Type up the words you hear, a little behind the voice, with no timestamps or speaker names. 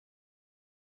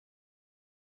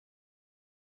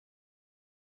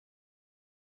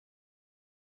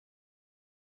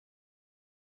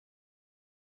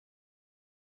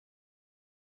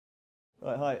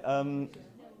Right, hi.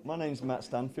 My name's Matt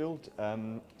Stanfield.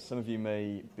 Some of you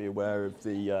may be aware of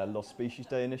the Lost Species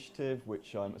Day initiative,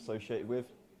 which I'm associated with.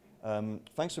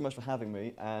 Thanks so much for having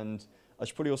me, and I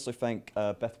should probably also thank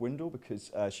Beth Windle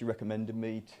because she recommended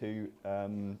me to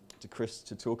Chris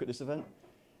to talk at this event.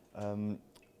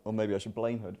 Or maybe I should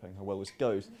blame her, depending how well this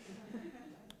goes.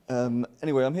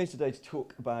 Anyway, I'm here today to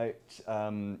talk about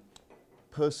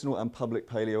personal and public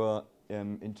paleoart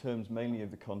in terms mainly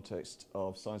of the context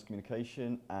of science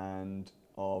communication and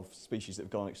of species that have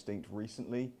gone extinct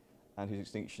recently and whose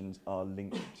extinctions are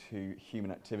linked to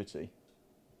human activity.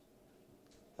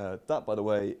 That, by the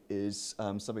way, is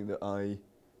something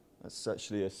that's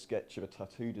actually a sketch of a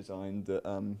tattoo design that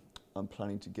I'm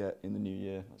planning to get in the new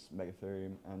year. That's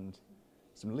Megatherium and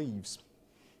some leaves.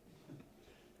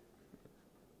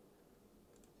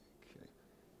 Okay.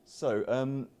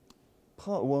 So,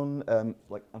 part one,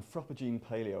 like Anthropogene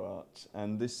Paleoart,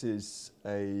 and this is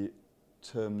a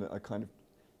term that I kind of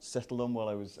settled on while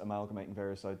I was amalgamating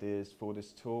various ideas for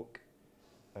this talk.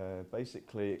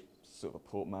 Basically, it's sort of a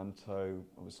portmanteau,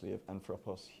 obviously, of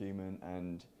anthropos, human,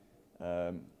 and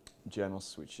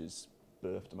genos, which is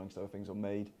birthed, amongst other things, or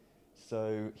made.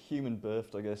 So human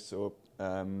birthed, I guess, or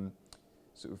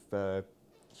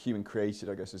human created,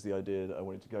 I guess, is the idea that I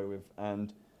wanted to go with.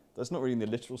 And that's not really in the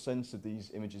literal sense of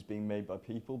these images being made by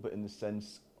people, but in the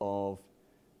sense of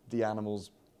the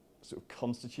animals sort of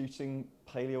constituting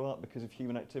paleoart because of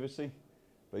human activity.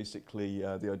 Basically,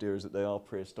 the idea is that they are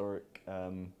prehistoric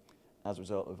as a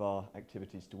result of our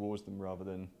activities towards them rather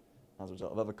than as a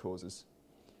result of other causes.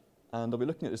 And I'll be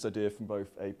looking at this idea from both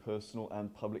a personal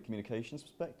and public communications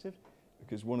perspective,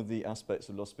 because one of the aspects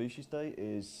of Lost Species Day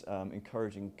is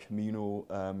encouraging communal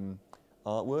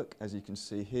artwork. As you can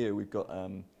see here, we've got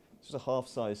just a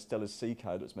half-size Stella's sea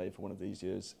cow that's made for one of this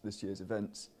year's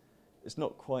events. It's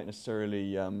not quite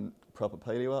necessarily proper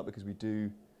paleoart because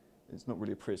it's not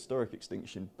really a prehistoric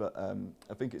extinction, but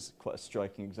I think it's quite a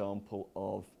striking example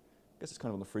of, I guess it's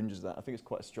kind of on the fringes of that. I think it's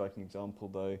quite a striking example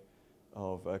though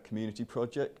of a community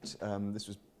project. This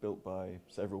was built by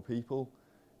several people.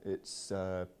 It's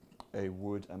a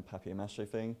wood and papier-mâché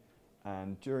thing,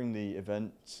 and during the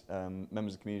event,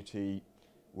 members of the community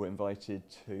were invited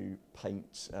to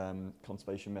paint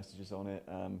conservation messages on it,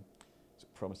 sort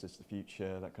of promises to the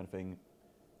future, that kind of thing.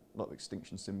 A lot of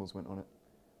extinction symbols went on it,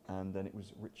 and then it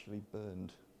was ritually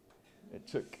burned. It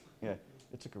took a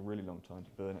really long time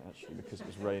to burn it actually because it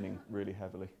was raining really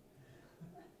heavily.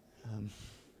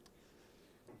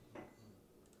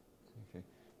 Okay.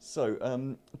 So,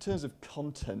 in terms of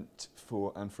content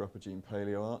for Anthropogene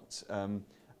Paleoart,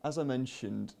 as I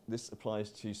mentioned, this applies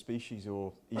to species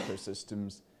or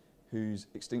ecosystems whose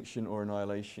extinction or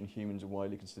annihilation humans are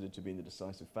widely considered to be the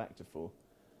decisive factor for.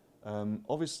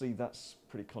 Obviously, that's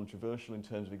pretty controversial in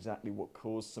terms of exactly what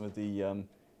caused some of the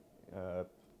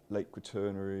late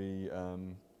Quaternary,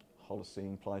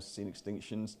 Holocene, Pleistocene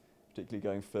extinctions, particularly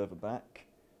going further back.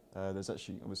 There's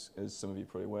actually, as some of you are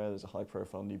probably aware, there's a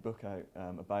high-profile new book out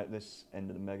about this, End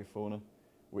of the Megafauna,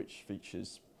 which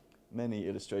features many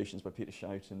illustrations by Peter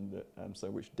Schouten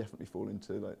that which definitely fall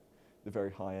into like the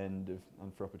very high end of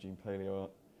Anthropogene Paleoart.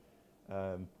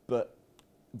 But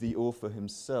the author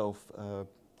himself,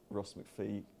 Ross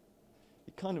McPhee,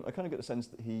 I kind of get the sense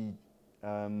that he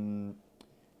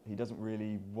doesn't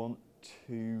really want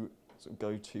to sort of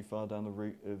go too far down the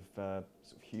route of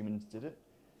sort of humans did it.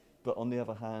 But on the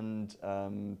other hand,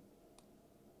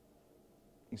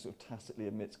 he sort of tacitly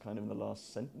admits kind of in the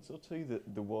last sentence or two that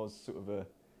there was sort of a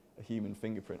human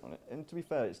fingerprint on it. And to be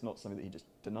fair, it's not something that he just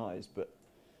denies, but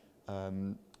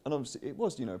and obviously it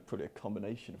was, probably a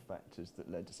combination of factors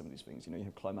that led to some of these things. You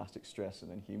have climatic stress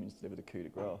and then humans deliver the coup de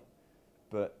grace.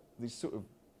 But these sort of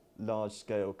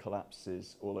large-scale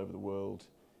collapses all over the world,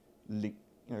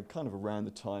 kind of around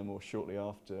the time or shortly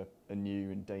after a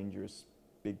new and dangerous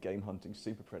big game hunting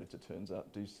super predator turns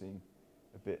up, do seem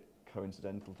a bit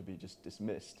coincidental to be just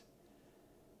dismissed.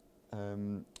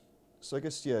 So I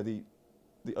guess, yeah, the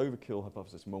overkill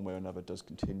hypothesis in one way or another does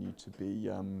continue to be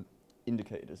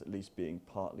indicated as at least being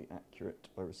partly accurate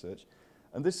by research.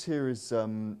 And this here is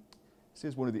one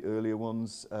of the earlier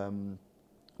ones, one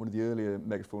of the earlier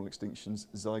megafaunal extinctions,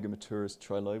 Zygomaturus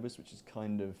trilobus, which is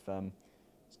kind of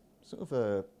sort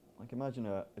of imagine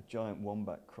a giant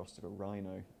wombat crossed with a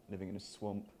rhino living in a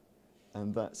swamp.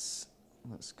 And that's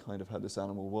kind of how this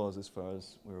animal was as far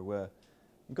as we're aware.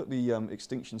 We've got the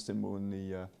extinction symbol in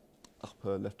the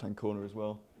upper left-hand corner as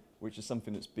well, which is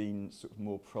something that's been sort of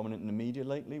more prominent in the media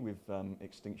lately with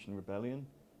Extinction Rebellion.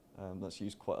 That's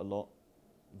used quite a lot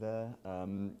there.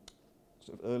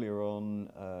 Sort of earlier on,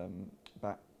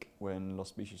 back when Lost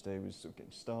Species Day was sort of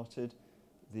getting started,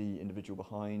 the individual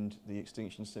behind the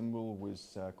extinction symbol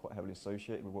was quite heavily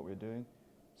associated with what we were doing.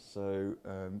 So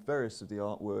various of the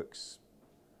artworks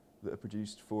that are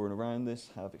produced for and around this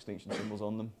have extinction symbols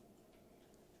on them.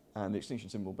 And the extinction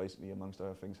symbol basically, amongst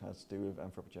other things, has to do with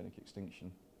anthropogenic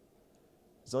extinction.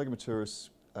 Zygomaturus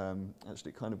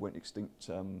actually kind of went extinct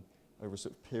over a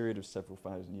sort of period of several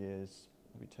thousand years,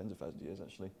 maybe tens of thousands of years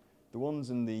actually. The ones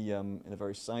in the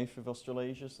very south of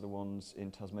Australasia, so the ones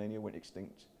in Tasmania, went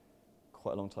extinct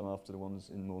quite a long time after the ones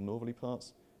in more northerly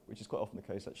parts, which is quite often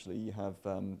the case actually. You have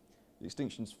the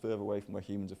extinctions further away from where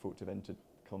humans are thought to have entered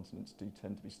continents do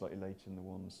tend to be slightly later than the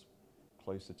ones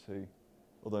closer to.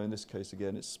 Although in this case,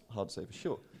 again, it's hard to say for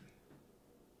sure.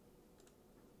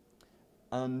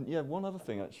 And yeah, one other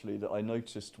thing actually that I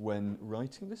noticed when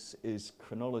writing this is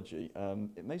chronology.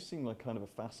 It may seem like kind of a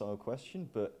facile question,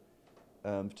 but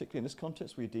particularly in this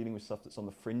context, we're dealing with stuff that's on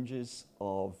the fringes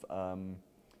of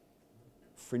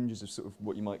sort of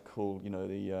what you might call, you know,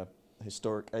 the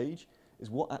historic age, is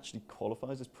what actually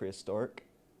qualifies as prehistoric.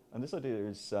 And this idea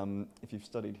is, if you've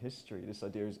studied history, this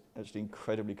idea is actually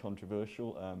incredibly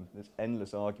controversial. There's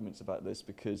endless arguments about this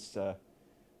because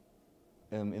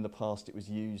in the past it was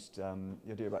used, the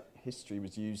idea about history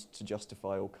was used to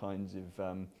justify all kinds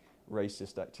of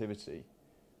racist activity,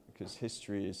 because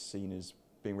history is seen as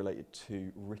being related to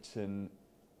written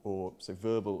or, so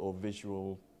verbal or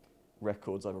visual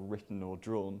records, either written or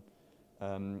drawn.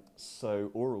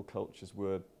 So oral cultures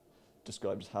were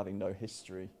described as having no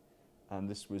history. And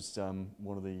this was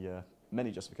one of the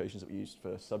many justifications that were used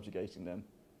for subjugating them.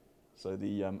 So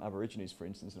the Aborigines, for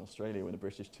instance, in Australia, when the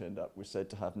British turned up, were said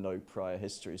to have no prior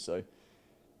history. So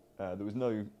there was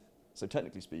no, so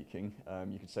technically speaking,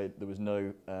 you could say there was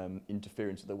no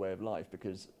interference with their way of life,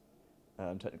 because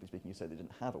technically speaking, you say they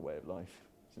didn't have a way of life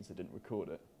since they didn't record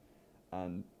it.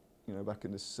 And you know, back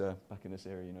in this era,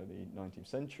 you know, the 19th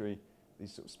century,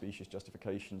 these sort of specious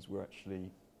justifications were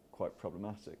actually quite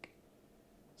problematic.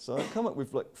 So I've come up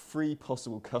with like 3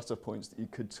 possible cut-off points that you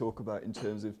could talk about in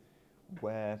terms of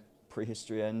where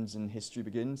prehistory ends and history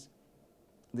begins.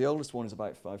 The oldest one is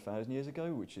about 5,000 years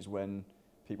ago, which is when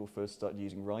people first started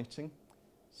using writing.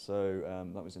 So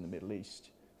that was in the Middle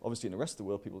East. Obviously in the rest of the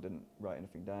world, people didn't write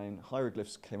anything down.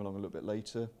 Hieroglyphs came along a little bit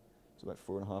later, so about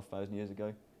 4,500 years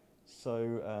ago.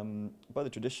 So by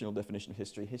the traditional definition of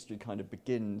history, history kind of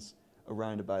begins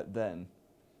around about then.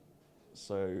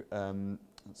 So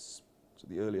that's so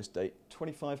the earliest date,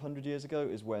 2,500 years ago,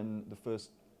 is when the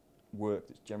first work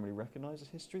that's generally recognised as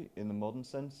history in the modern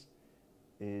sense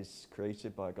is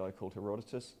created by a guy called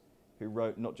Herodotus, who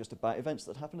wrote not just about events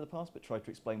that happened in the past, but tried to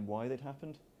explain why they'd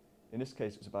happened. In this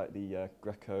case, it was about the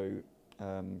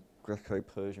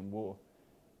Greco-Persian War,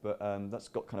 but that's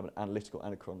got kind of an analytical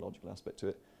and a chronological aspect to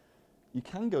it. You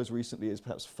can go as recently as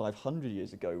perhaps 500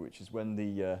 years ago, which is when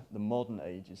the modern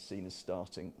age is seen as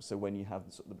starting. So when you have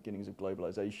the beginnings of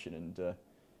globalization, and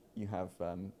you have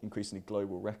increasingly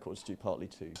global records due partly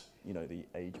to, you know, the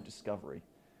age of discovery,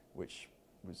 which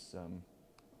was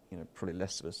you know, probably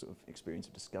less of a sort of experience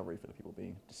of discovery for the people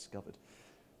being discovered.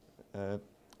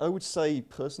 I would say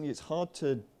personally it's hard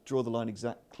to draw the line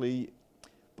exactly,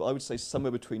 but I would say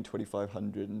somewhere between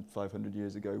 2,500 and 500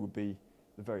 years ago would be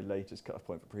the very latest cut-off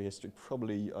point for prehistory.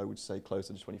 Probably, I would say,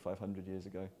 closer to 2,500 years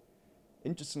ago.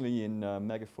 Interestingly, in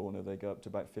megafauna, they go up to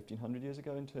about 1,500 years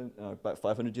ago, about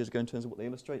 500 years ago in terms of what they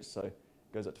illustrate, so it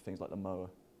goes up to things like the moa.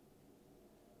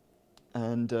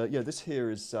 And yeah, this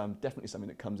here is definitely something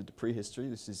that comes into prehistory.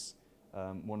 This is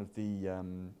one of the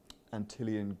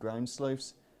Antillean ground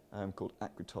sloths called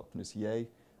Acrotopnus yei.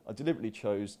 I deliberately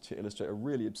chose to illustrate a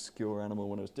really obscure animal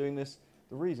when I was doing this.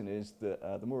 The reason is that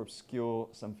the more obscure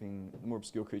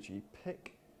creature you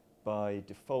pick, by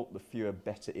default, the fewer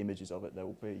better images of it there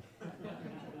will be.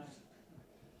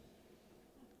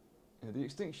 The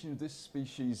extinction of this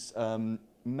species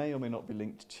may or may not be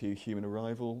linked to human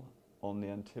arrival on the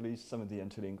Antilles. Some of the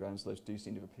Antillean ground sloths do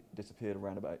seem to have disappeared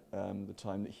around about the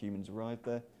time that humans arrived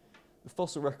there. The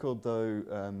fossil record,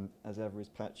 though, as ever, is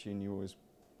patchy, and you always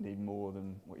need more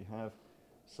than what you have.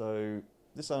 So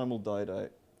this animal died out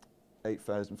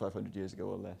 8,500 years ago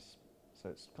or less, so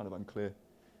it's kind of unclear.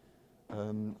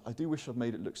 I do wish I'd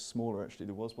made it look smaller, actually.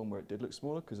 There was one where it did look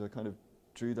smaller, because I kind of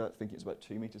drew that thinking it's about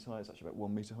 2 meters high. It's actually about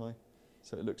 1 meter high,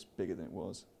 so it looks bigger than it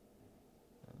was.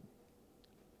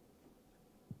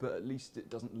 But at least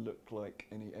it doesn't look like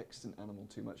any extant animal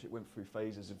too much. It went through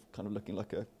phases of kind of looking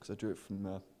like a, because I drew it from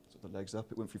sort of the legs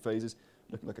up, it went through phases,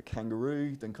 looking like a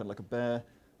kangaroo, then kind of like a bear,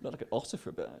 looked like an otter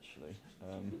for a bit, actually.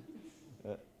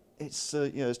 It's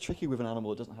you know, it's tricky with an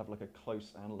animal that doesn't have like a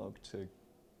close analogue to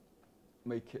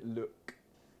make it look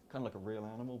kind of like a real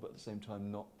animal, but at the same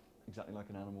time not exactly like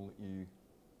an animal that you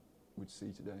would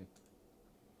see today.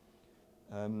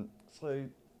 So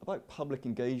about public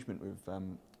engagement with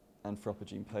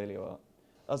anthropology and paleoart.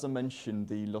 As I mentioned,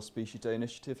 the Lost Species Day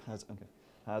initiative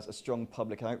has a strong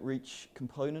public outreach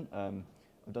component. I've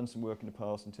done some work in the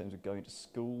past in terms of going to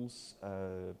schools,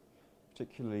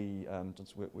 particularly done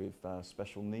some work with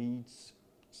special needs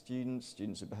students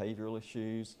with behavioural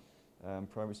issues,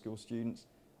 primary school students.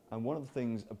 And one of the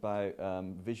things about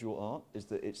visual art is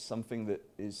that it's something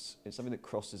that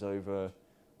crosses over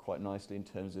quite nicely in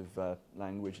terms of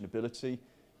language and ability.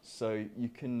 So you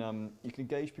can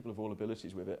engage people of all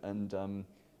abilities with it. And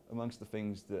amongst the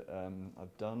things that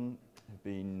I've done have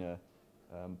been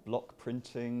block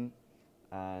printing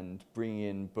and bringing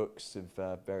in books of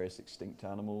various extinct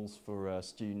animals for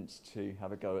students to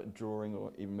have a go at drawing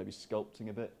or even maybe sculpting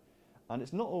a bit. And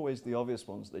it's not always the obvious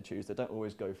ones they choose. They don't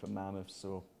always go for mammoths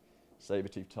or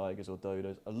saber-toothed tigers or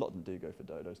dodos. A lot of them do go for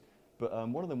dodos. But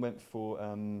one of them went for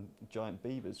giant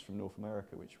beavers from North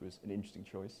America, which was an interesting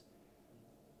choice.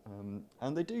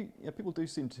 And they do, people do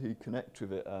seem to connect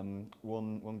with it.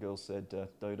 One girl said,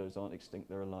 "Dodos aren't extinct;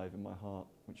 they're alive in my heart,"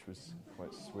 which was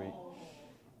quite sweet.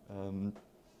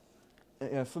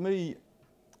 For me,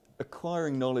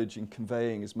 acquiring knowledge and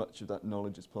conveying as much of that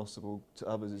knowledge as possible to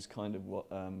others is kind of what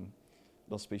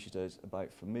Lost Species Day is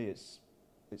about for me.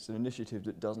 It's an initiative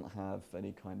that doesn't have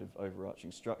any kind of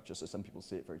overarching structure, so some people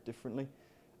see it very differently.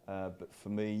 But for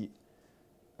me,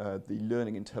 the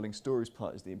learning and telling stories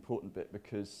part is the important bit,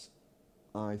 because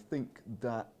I think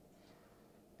that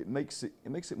it makes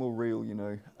it more real,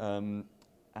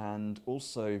 and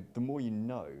also the more you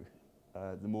know,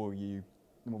 the more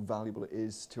valuable it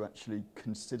is to actually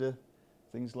consider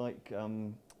things like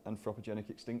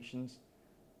anthropogenic extinctions,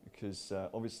 because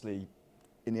obviously,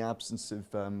 in the absence of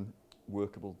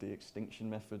workable de-extinction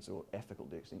methods, or ethical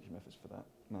de-extinction methods for that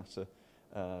matter,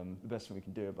 the best thing we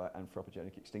can do about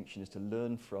anthropogenic extinction is to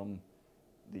learn from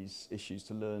these issues,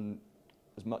 to learn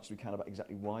as much as we can about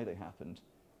exactly why they happened,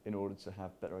 in order to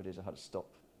have better ideas of how to stop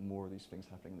more of these things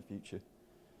happening in the future.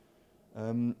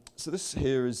 So this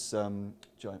here is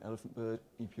giant elephant bird,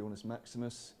 Epeornis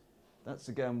maximus. That's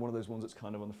again one of those ones that's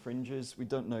kind of on the fringes. We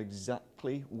don't know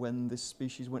exactly when this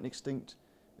species went extinct.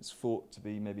 It's thought to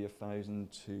be maybe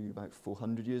 1,000 to about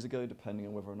 400 years ago, depending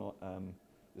on whether or not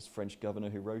this French governor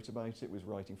who wrote about it was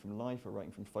writing from life or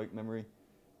writing from folk memory.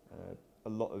 A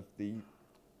lot of the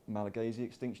Malagasy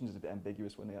extinctions is a bit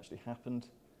ambiguous when they actually happened.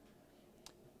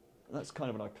 That's kind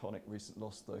of an iconic recent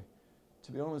loss, though.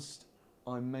 To be honest,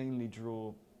 I mainly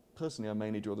draw the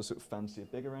sort of fancier,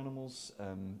 bigger animals,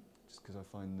 just because I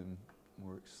find them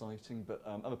more exciting, but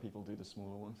other people do the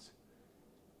smaller ones,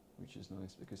 which is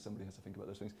nice because somebody has to think about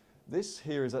those things. This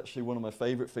here is actually one of my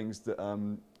favourite things that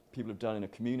people have done in a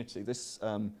community. This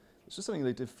was something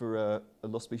they did for a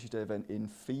Lost Species Day event in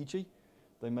Fiji.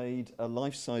 They made a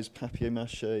life-size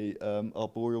papier-mâché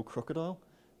arboreal crocodile.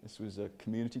 This was a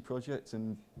community project,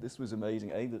 and this was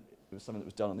amazing. A, that it was something that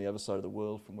was done on the other side of the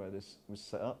world from where this was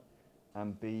set up,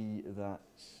 and B, that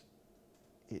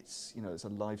it's a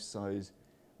life-size,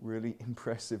 really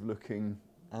impressive-looking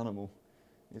animal.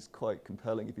 It's quite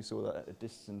compelling. If you saw that at a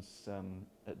distance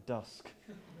at dusk,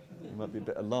 you might be a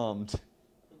bit alarmed.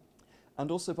 And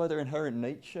also by their inherent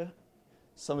nature,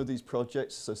 some of these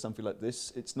projects, so something like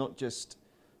this, it's not just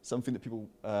something that people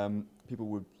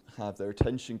would have their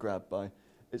attention grabbed by.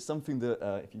 It's something that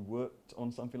if you worked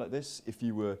on something like this, if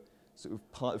you were sort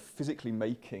of part of physically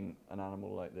making an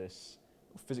animal like this,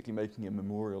 or physically making a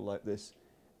memorial like this,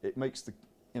 it makes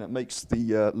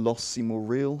the loss seem more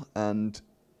real. And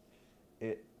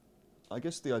I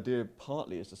guess the idea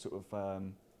partly is to sort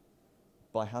of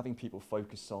by having people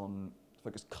focus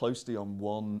closely on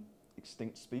one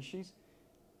extinct species,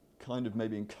 kind of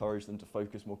maybe encourage them to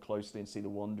focus more closely and see the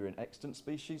wonder in extant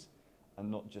species, and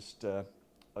not just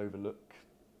overlook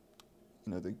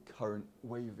the current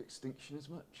wave of extinction as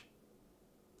much.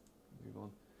 Move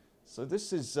on. So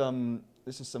this is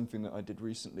something that I did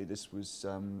recently. This was,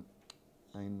 as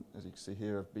you can see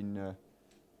here, I've been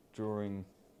drawing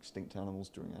extinct animals,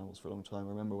 drawing animals for a long time. I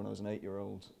remember when I was an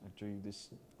 8-year-old, I drew this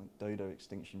dodo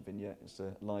extinction vignette. It's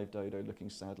a live dodo looking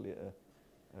sadly at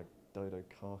a dodo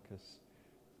carcass.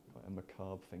 Quite a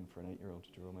macabre thing for an 8-year-old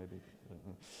to draw, maybe.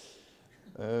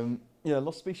 I don't know.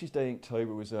 Lost Species Day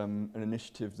Inktober was an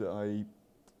initiative that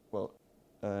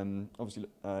obviously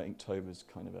Inktober is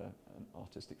kind of an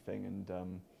artistic thing,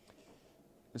 and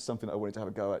it's something that I wanted to have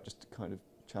a go at, just to kind of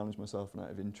challenge myself and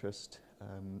out of interest.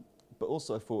 But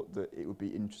also I thought that it would be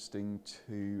interesting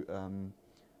to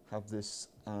have this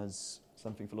as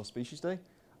something for Lost Species Day.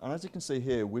 And as you can see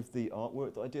here, with the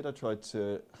artwork that I did, I tried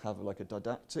to have like a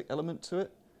didactic element to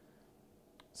it.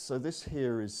 So this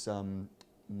here is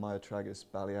Myotragus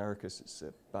balearicus. It's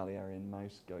a Balearian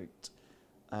mouse goat.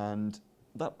 And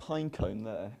that pine cone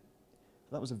there,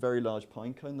 that was a very large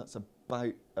pine cone. That's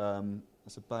about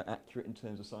accurate in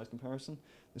terms of size comparison.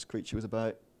 This creature was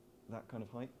about that kind of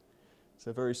height. It's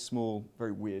a very small,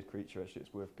 very weird creature, actually.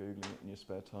 It's worth Googling it in your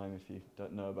spare time if you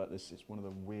don't know about this. It's one of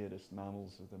the weirdest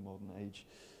mammals of the modern age.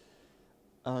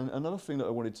 And another thing that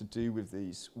I wanted to do with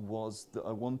these was that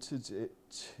I wanted it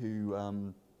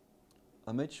to,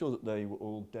 I made sure that they were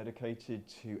all dedicated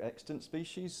to extant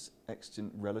species,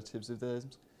 extant relatives of theirs.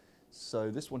 So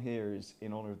this one here is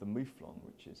in honour of the mouflon,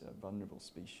 which is a vulnerable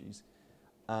species.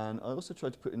 And I also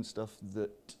tried to put in stuff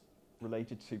that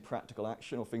related to practical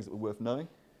action or things that were worth knowing.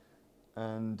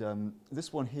 And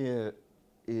this one here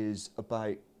is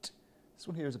about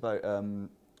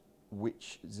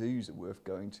which zoos are worth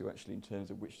going to, actually, in terms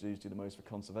of which zoos do the most for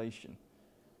conservation.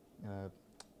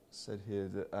 Said here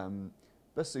that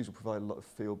best zoos will provide a lot of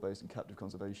field-based and captive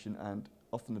conservation, and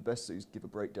often the best zoos give a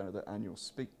breakdown of their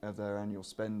annual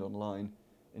spend online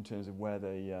in terms of where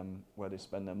they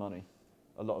spend their money.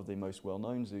 A lot of the most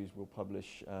well-known zoos will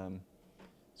publish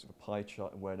sort of pie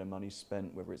chart of where their money's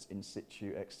spent, whether it's in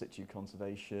situ, ex situ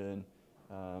conservation,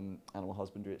 animal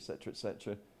husbandry, etc.,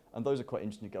 etc. And those are quite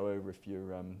interesting to go over if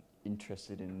you're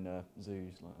interested in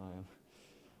zoos like I am.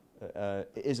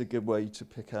 It is a good way to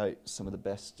pick out some of the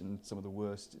best and some of the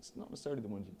worst. It's not necessarily the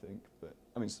ones you'd think, but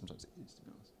I mean sometimes it is, to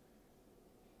be honest.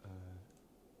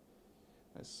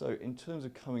 So in terms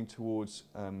of coming towards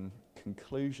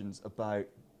conclusions about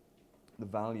the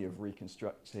value of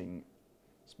reconstructing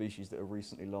species that are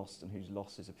recently lost and whose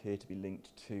losses appear to be linked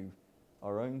to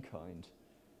our own kind.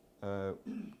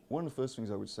 One of the first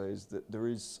things I would say is that there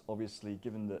is obviously,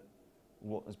 given that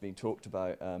what is being talked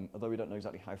about, although we don't know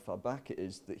exactly how far back it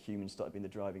is, that humans started being the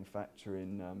driving factor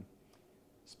in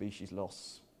species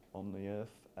loss on the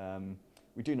Earth.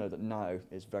 We do know that now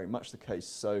is very much the case.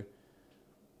 So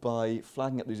by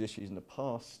flagging up these issues in the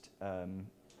past,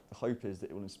 the hope is that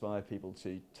it will inspire people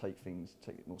to take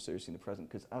it more seriously in the present,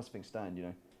 because as things stand, you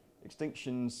know,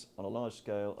 extinctions on a large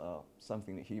scale are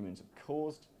something that humans have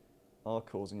caused, are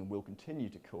causing and will continue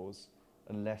to cause,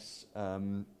 unless,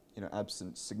 you know,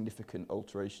 absent significant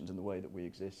alterations in the way that we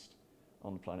exist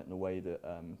on the planet and the way that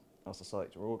our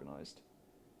societies are organised.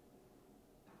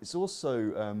 It's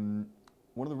also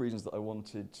one of the reasons that I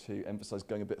wanted to emphasise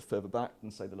going a bit further back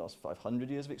than, say, the last 500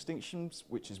 years of extinctions,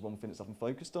 which is one thing that's often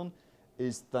focused on,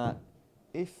 is that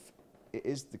if it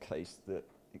is the case that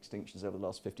extinctions over the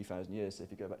last 50,000 years, so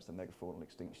if you go back to the megafaunal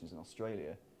extinctions in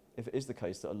Australia, if it is the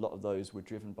case that a lot of those were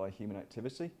driven by human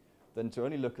activity, then to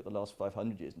only look at the last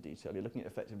 500 years in detail, you're looking at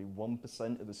effectively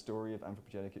 1% of the story of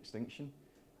anthropogenic extinction.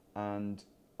 And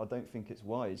I don't think it's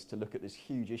wise to look at this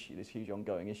huge issue, this huge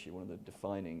ongoing issue, one of the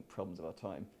defining problems of our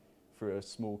time, through a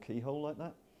small keyhole like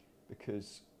that,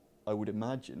 because I would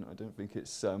imagine, I don't think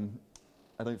it's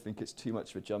too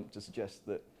much of a jump to suggest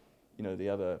that, you know, the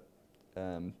other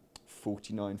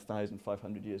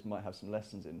 49,500 years might have some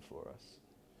lessons in for us.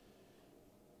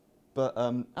 But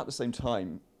at the same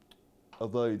time,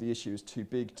 although the issue is too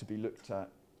big to be looked at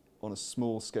on a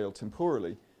small scale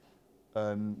temporally,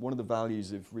 one of the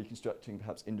values of reconstructing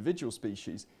perhaps individual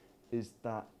species is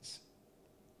that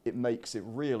it makes it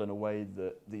real in a way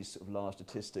that these sort of large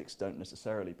statistics don't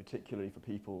necessarily, particularly for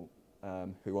people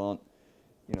who aren't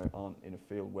in a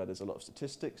field where there's a lot of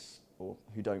statistics or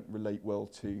who don't relate well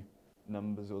to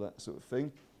numbers or that sort of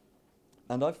thing.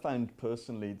 And I've found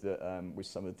personally that with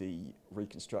some of the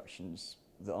reconstructions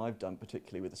that I've done,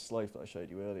 particularly with the sloth that I showed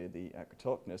you earlier, the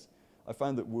Acrotocnus, I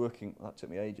found that that took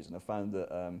me ages, and I found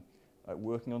that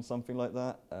working on something like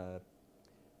that,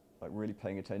 like really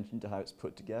paying attention to how it's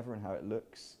put together and how it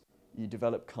looks, you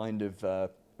develop kind of a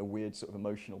weird sort of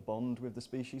emotional bond with the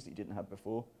species that you didn't have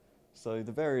before. So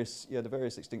the various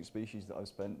extinct species that I've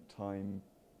spent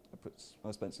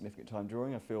significant time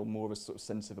drawing, I feel more of a sort of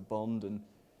sense of a bond and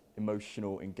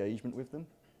emotional engagement with them,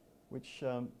 which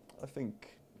I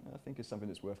think is something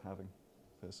that's worth having,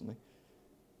 personally.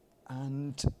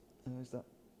 And is that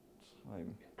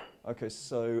time? Okay,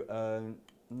 so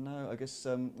no, I guess,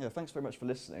 yeah, thanks very much for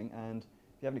listening, and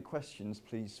if you have any questions,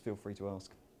 please feel free to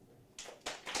ask.